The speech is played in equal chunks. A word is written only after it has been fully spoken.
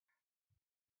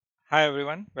Hi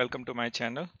everyone, welcome to my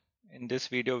channel. In this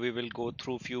video, we will go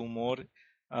through few more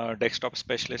desktop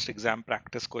specialist exam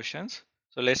practice questions.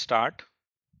 So let's start.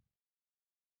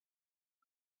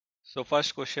 So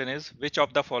first question is, which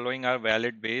of the following are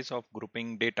valid ways of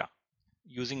grouping data?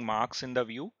 Using marks in the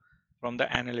view, from the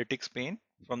analytics pane,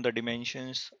 from the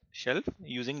dimensions shelf,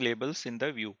 using labels in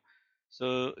the view.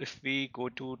 So if we go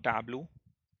to Tableau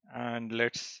and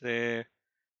let's say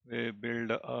we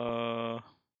build a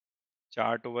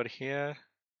chart over here.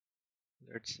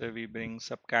 Let's say we bring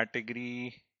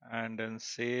subcategory and then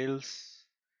sales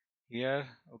here.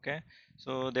 Okay,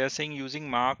 so they're saying using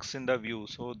marks in the view.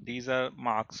 So these are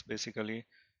marks basically.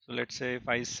 So let's say if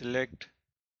I select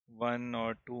one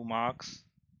or two marks,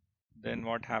 then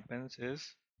what happens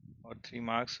is, or three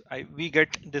marks, we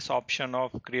get this option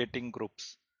of creating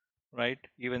groups, right?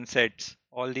 Even sets,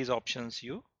 all these options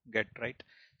you get, right?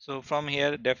 So from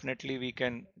here definitely we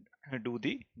can do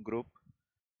the group,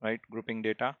 right? Grouping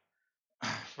data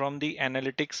from the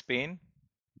analytics pane.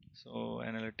 So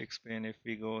analytics pane, if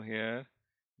we go here,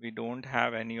 we don't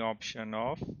have any option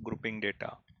of grouping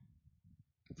data.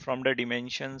 From the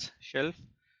dimensions shelf,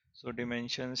 so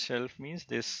dimensions shelf means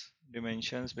this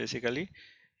dimensions basically.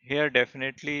 Here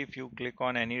definitely if you click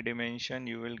on any dimension,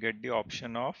 you will get the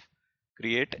option of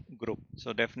create group.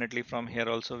 So definitely from here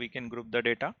also we can group the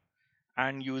data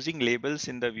and using labels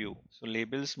in the view. So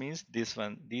labels means this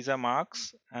one, these are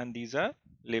marks and these are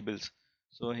labels.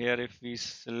 So here if we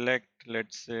select,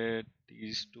 let's say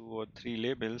these two or three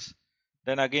labels,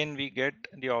 then again we get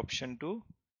the option to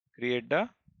create the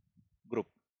group,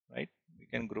 right? We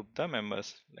can group the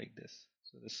members like this.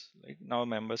 So this, like, now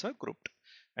members are grouped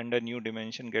and a new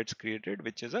dimension gets created,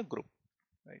 which is a group,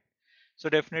 right? So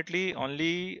definitely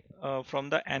only from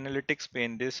the analytics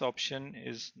pane, this option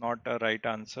is not a right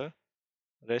answer.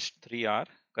 Rest three are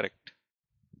correct.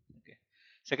 Okay.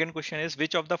 Second question is,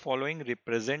 which of the following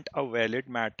represent a valid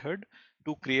method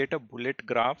to create a bullet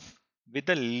graph with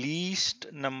the least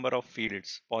number of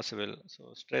fields possible?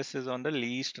 So stress is on the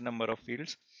least number of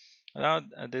fields. Now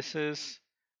this is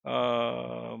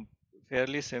uh,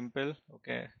 fairly simple.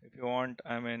 Okay, if you want,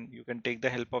 I mean, you can take the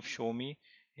help of show me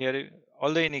here.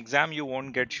 Although in exam you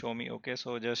won't get show me. Okay,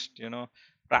 so just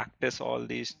practice all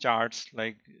these charts,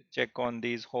 like check on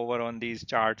these, hover on these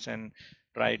charts and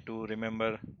try to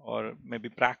remember, or maybe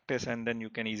practice, and then you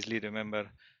can easily remember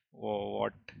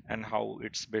what and how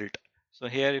it's built. So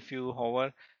here if you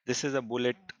hover, this is a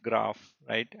bullet graph,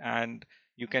 right? And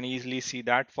you can easily see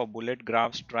that for bullet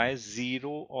graphs, try 0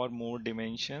 or more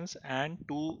dimensions and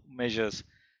 2 measures.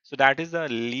 So that is the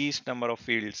least number of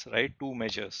fields, right? 2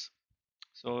 measures.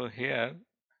 So here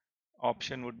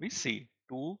option would be C,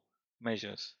 2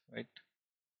 measures, right?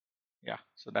 Yeah,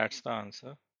 so that's the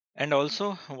answer. And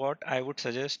also what I would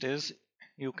suggest is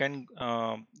you can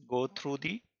go through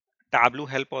the Tableau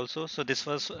help also. So this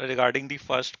was regarding the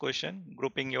first question,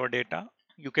 grouping your data.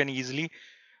 You can easily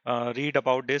read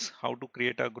about this, how to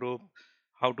create a group,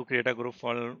 how to create a group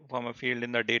from a field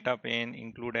in the data pane,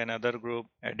 include another group,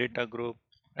 edit a group,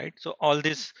 right? So all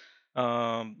this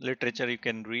literature you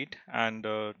can read and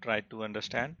try to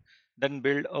understand. Then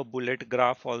build a bullet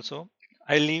graph also.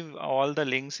 I leave all the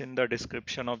links in the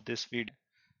description of this video.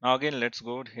 Now again, let's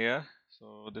go here.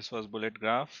 So this was bullet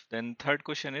graph. Then third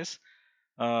question is,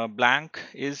 blank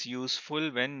is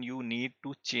useful when you need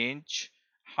to change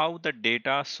how the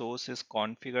data source is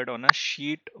configured on a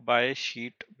sheet by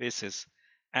sheet basis,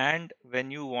 and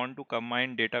when you want to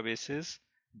combine databases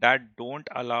that don't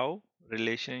allow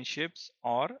relationships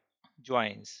or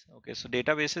joins. Okay, so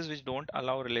databases which don't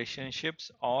allow relationships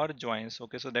or joins.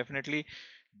 Okay, so definitely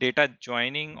data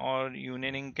joining or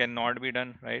unioning cannot be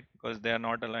done, right? Because they are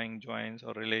not allowing joins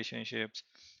or relationships.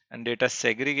 And data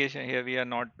segregation, here we are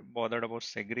not bothered about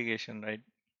segregation, right?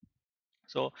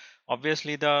 So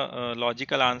obviously the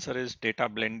logical answer is data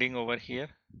blending over here.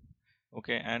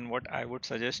 Okay, and what I would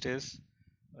suggest is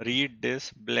read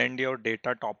this blend your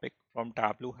data topic from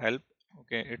Tableau help.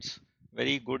 Okay, it's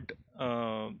very good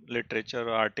literature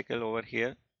article over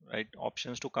here, right?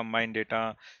 Options to combine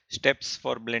data, steps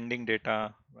for blending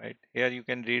data, right? Here you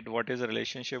can read what is a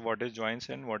relationship, what is joins,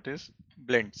 and what is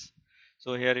blends.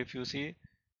 So here if you see,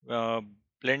 uh,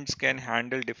 blends can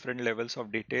handle different levels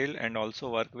of detail and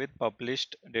also work with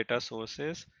published data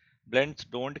sources. Blends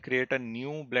don't create a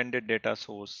new blended data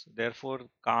source, therefore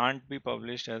can't be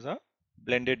published as a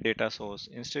blended data source.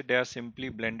 Instead, they are simply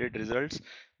blended results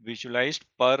visualized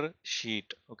per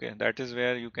sheet. Okay, that is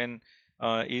where you can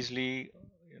easily,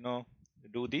 you know,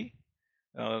 do the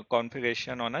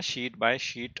configuration on a sheet by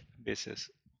sheet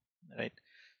basis, right?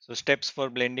 So steps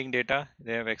for blending data,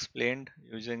 they have explained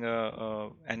using a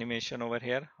animation over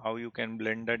here how you can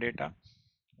blend the data.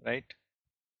 right?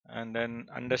 And then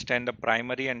understand the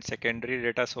primary and secondary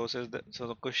data sources. So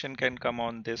the question can come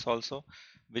on this also,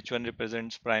 which one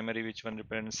represents primary, which one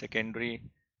represents secondary,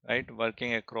 right?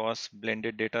 Working across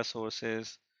blended data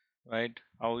sources, right?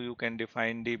 How you can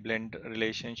define the blend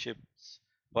relationships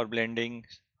for blending.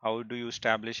 How do you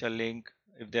establish a link?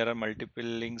 If there are multiple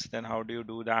links, then how do you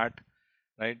do that,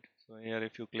 right? So here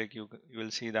if you click, you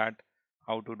will see that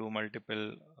how to do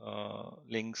multiple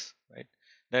links, right?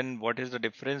 Then what is the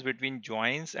difference between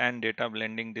joins and data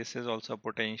blending? This is also a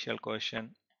potential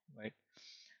question, right?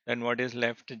 Then what is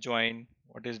left join?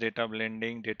 What is data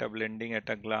blending? Data blending at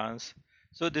a glance.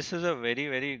 So this is a very,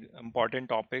 very important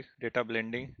topic, data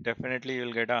blending. Definitely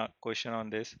you'll get a question on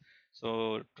this.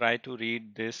 So try to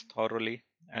read this thoroughly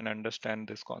and understand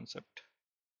this concept.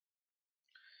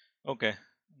 Okay.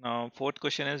 Now, fourth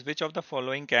question is, which of the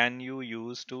following can you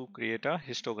use to create a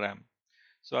histogram?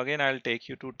 So again, I'll take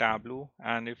you to Tableau,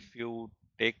 and if you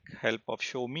take help of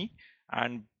show me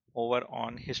and over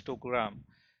on histogram,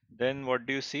 then what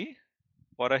do you see?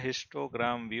 For a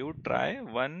histogram view, try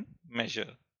one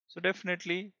measure. So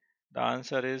definitely the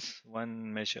answer is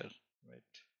one measure, right?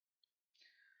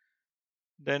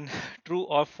 Then true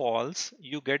or false,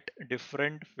 you get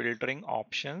different filtering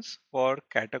options for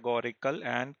categorical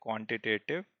and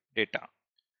quantitative data.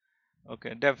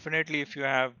 Okay, definitely if you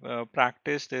have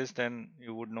practiced this, then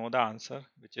you would know the answer,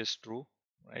 which is true,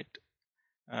 right?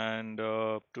 And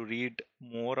to read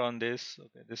more on this,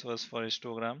 okay, this was for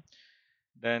histogram.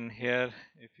 Then here,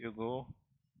 if you go,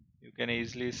 you can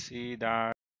easily see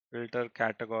that filter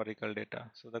categorical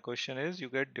data. So the question is, you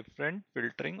get different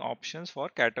filtering options for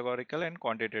categorical and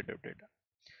quantitative data.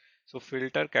 So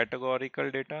filter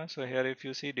categorical data. So here if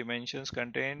you see dimensions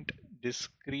contained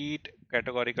discrete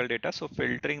categorical data. So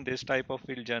filtering this type of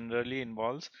field generally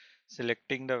involves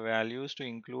selecting the values to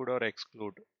include or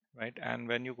exclude, right? And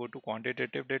when you go to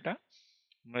quantitative data,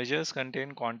 measures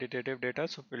contain quantitative data.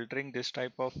 So filtering this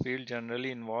type of field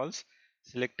generally involves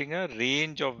selecting a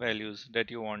range of values that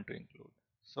you want to include.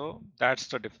 So that's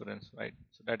the difference, right?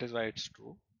 So that is why it's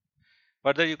true.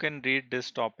 Further, you can read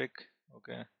this topic.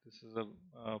 Okay, this is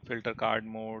a filter card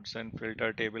modes and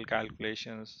filter table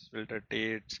calculations, filter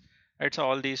dates. It's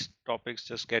all these topics.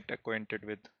 Just get acquainted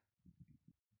with.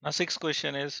 Now, sixth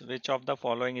question is, which of the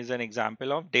following is an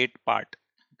example of date part?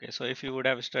 Okay, so if you would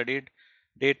have studied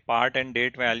date part and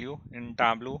date value in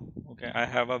Tableau, okay, I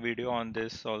have a video on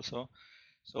this also.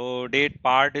 So date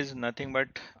part is nothing but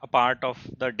a part of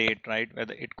the date, right?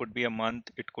 Whether it could be a month,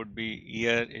 it could be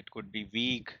year, it could be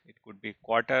week, it could be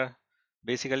quarter.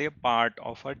 Basically a part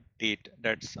of a date.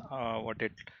 That's what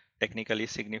it technically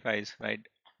signifies, right?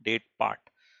 Date part.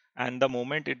 And the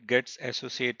moment it gets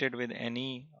associated with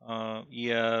any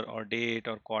year or date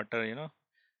or quarter,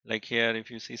 like here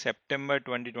if you see September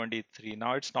 2023,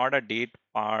 now it's not a date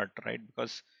part, right?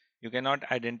 Because you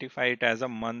cannot identify it as a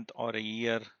month or a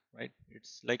year, right?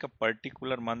 It's like a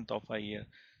particular month of a year.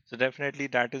 So definitely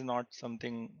that is not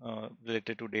something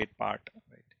related to date part,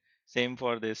 right? Same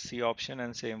for this C option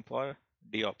and same for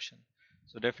D option.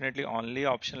 So definitely only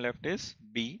option left is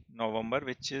B, November,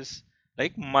 which is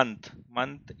like month.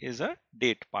 Month is a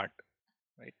date part,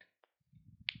 right?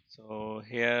 So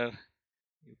here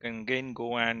you can again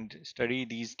go and study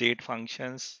these date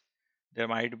functions. There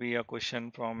might be a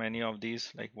question from any of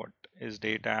these, like what is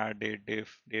date add, date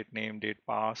diff, date name, date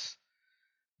pass,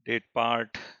 date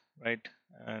part, right?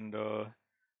 And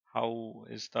how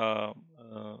is the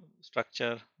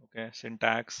structure, okay,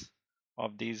 syntax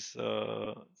of these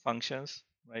functions,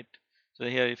 right? So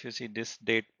here if you see this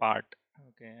date part,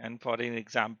 okay, and for an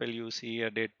example you see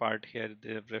a date part here,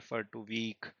 they have referred to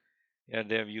week, here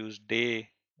they have used day,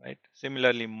 right?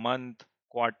 Similarly month,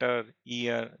 quarter,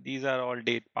 year, these are all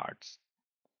date parts.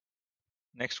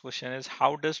 Next question is,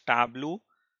 how does Tableau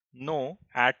know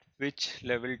at which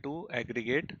level to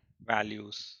aggregate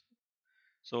values?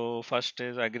 So first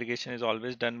is aggregation is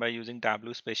always done by using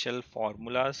Tableau special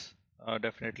formulas.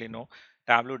 Definitely no.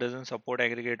 Tableau doesn't support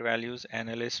aggregate values.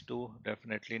 Analysts do,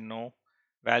 definitely no.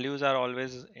 Values are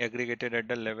always aggregated at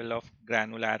the level of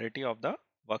granularity of the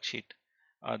worksheet.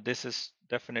 This is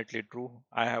definitely true.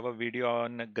 I have a video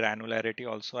on granularity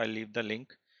also. I'll leave the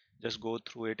link. Just go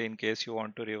through it in case you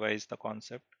want to revise the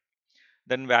concept.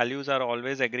 Then values are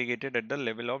always aggregated at the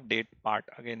level of date part.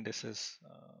 Again, this is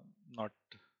not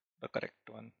the correct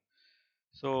one.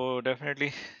 So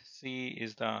definitely C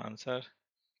is the answer.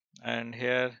 And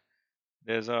here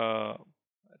there's a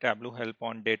Tableau help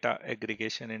on data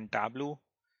aggregation in Tableau.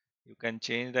 You can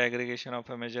change the aggregation of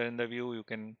a measure in the view. You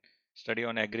can study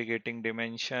on aggregating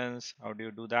dimensions. How do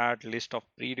you do that? List of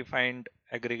predefined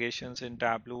aggregations in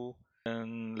Tableau.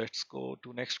 And let's go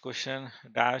to next question.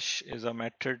 Dash is a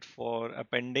method for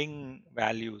appending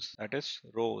values, that is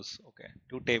rows, okay,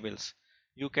 to tables.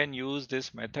 You can use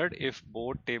this method if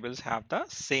both tables have the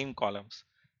same columns.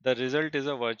 The result is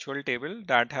a virtual table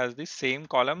that has the same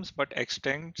columns but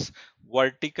extends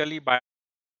vertically by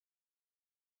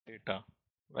data,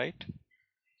 right?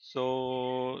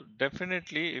 So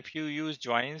definitely if you use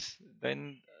joins,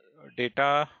 then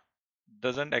data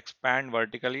doesn't expand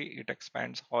vertically, it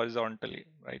expands horizontally,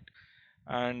 right?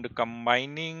 And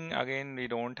combining, again we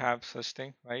don't have such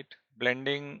thing, right?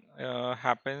 Blending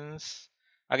happens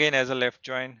again as a left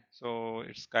join, so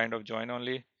it's kind of join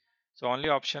only. So only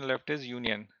option left is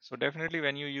union. So definitely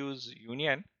when you use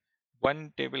union,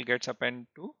 one table gets append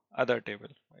to other table,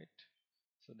 right?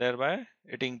 So thereby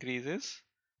it increases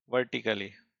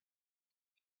vertically.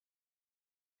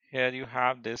 Here you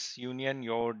have this union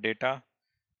your data.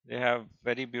 They have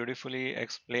very beautifully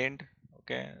explained.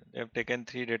 Okay, they have taken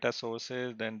three data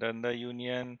sources, then done the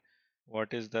union,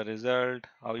 what is the result,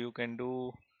 how you can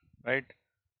do, right?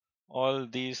 All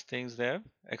these things they have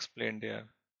explained here.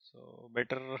 So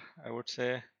better, I would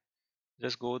say,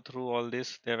 just go through all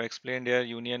this. They have explained here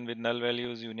union with null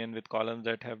values, union with columns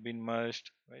that have been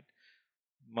merged, right?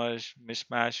 Merge,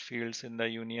 mismatch fields in the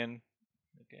union.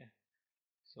 Okay,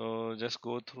 so just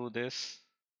go through this.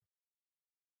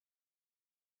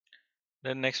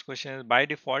 Then next question is by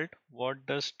default, what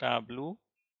does Tableau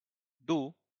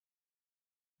do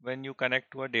when you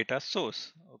connect to a data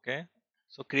source? Okay,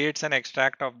 so creates an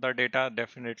extract of the data,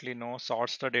 definitely no.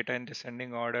 Sorts the data in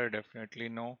descending order, definitely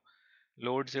no.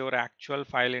 Loads your actual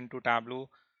file into Tableau,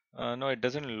 no, it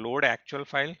doesn't load actual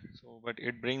file, so but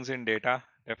it brings in data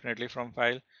definitely from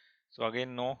file. So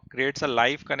again, no. Creates a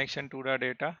live connection to the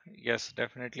data, yes,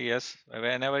 definitely yes.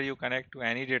 Whenever you connect to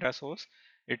any data source,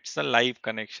 it's a live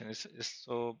connection.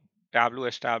 So Tableau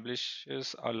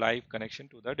establishes a live connection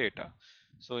to the data.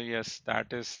 So yes,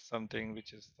 that is something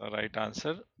which is the right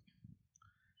answer.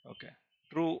 Okay,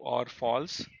 true or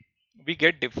false? We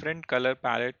get different color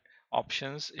palette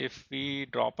options if we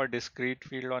drop a discrete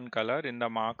field on color in the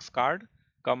marks card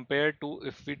compared to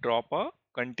if we drop a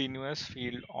continuous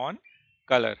field on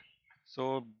color.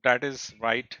 So that is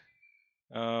right,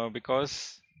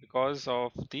 because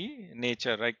of the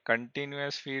nature, like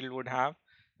continuous field would have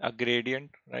a gradient,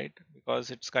 right?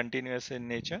 Because it's continuous in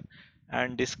nature,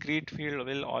 and discrete field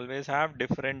will always have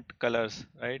different colors,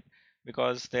 right?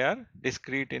 Because they are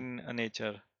discrete in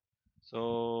nature.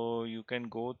 So you can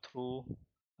go through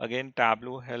again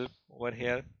Tableau help over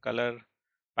here, color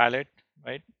palette,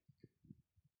 right?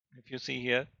 If you see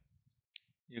here,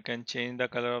 you can change the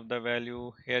color of the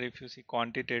value here. If you see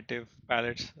quantitative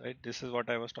palettes, right, this is what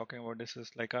I was talking about. This is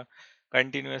like a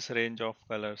continuous range of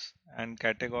colors. And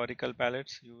categorical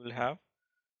palettes, you will have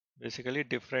basically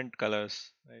different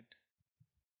colors, right?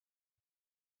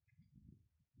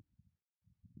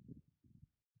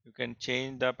 You can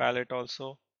change the palette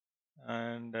also.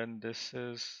 And then this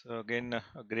is again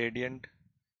a gradient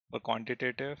for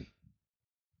quantitative.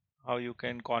 How you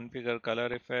can configure color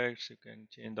effects, you can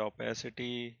change the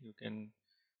opacity, you can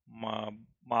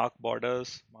mark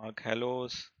borders, mark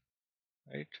halos,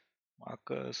 right?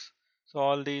 Markers. So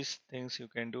all these things you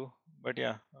can do. But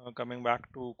yeah, coming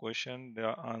back to question,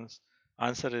 the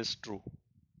answer is true.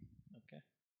 Okay.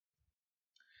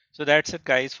 So that's it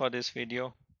guys for this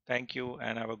video. Thank you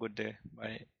and have a good day.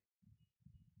 Bye.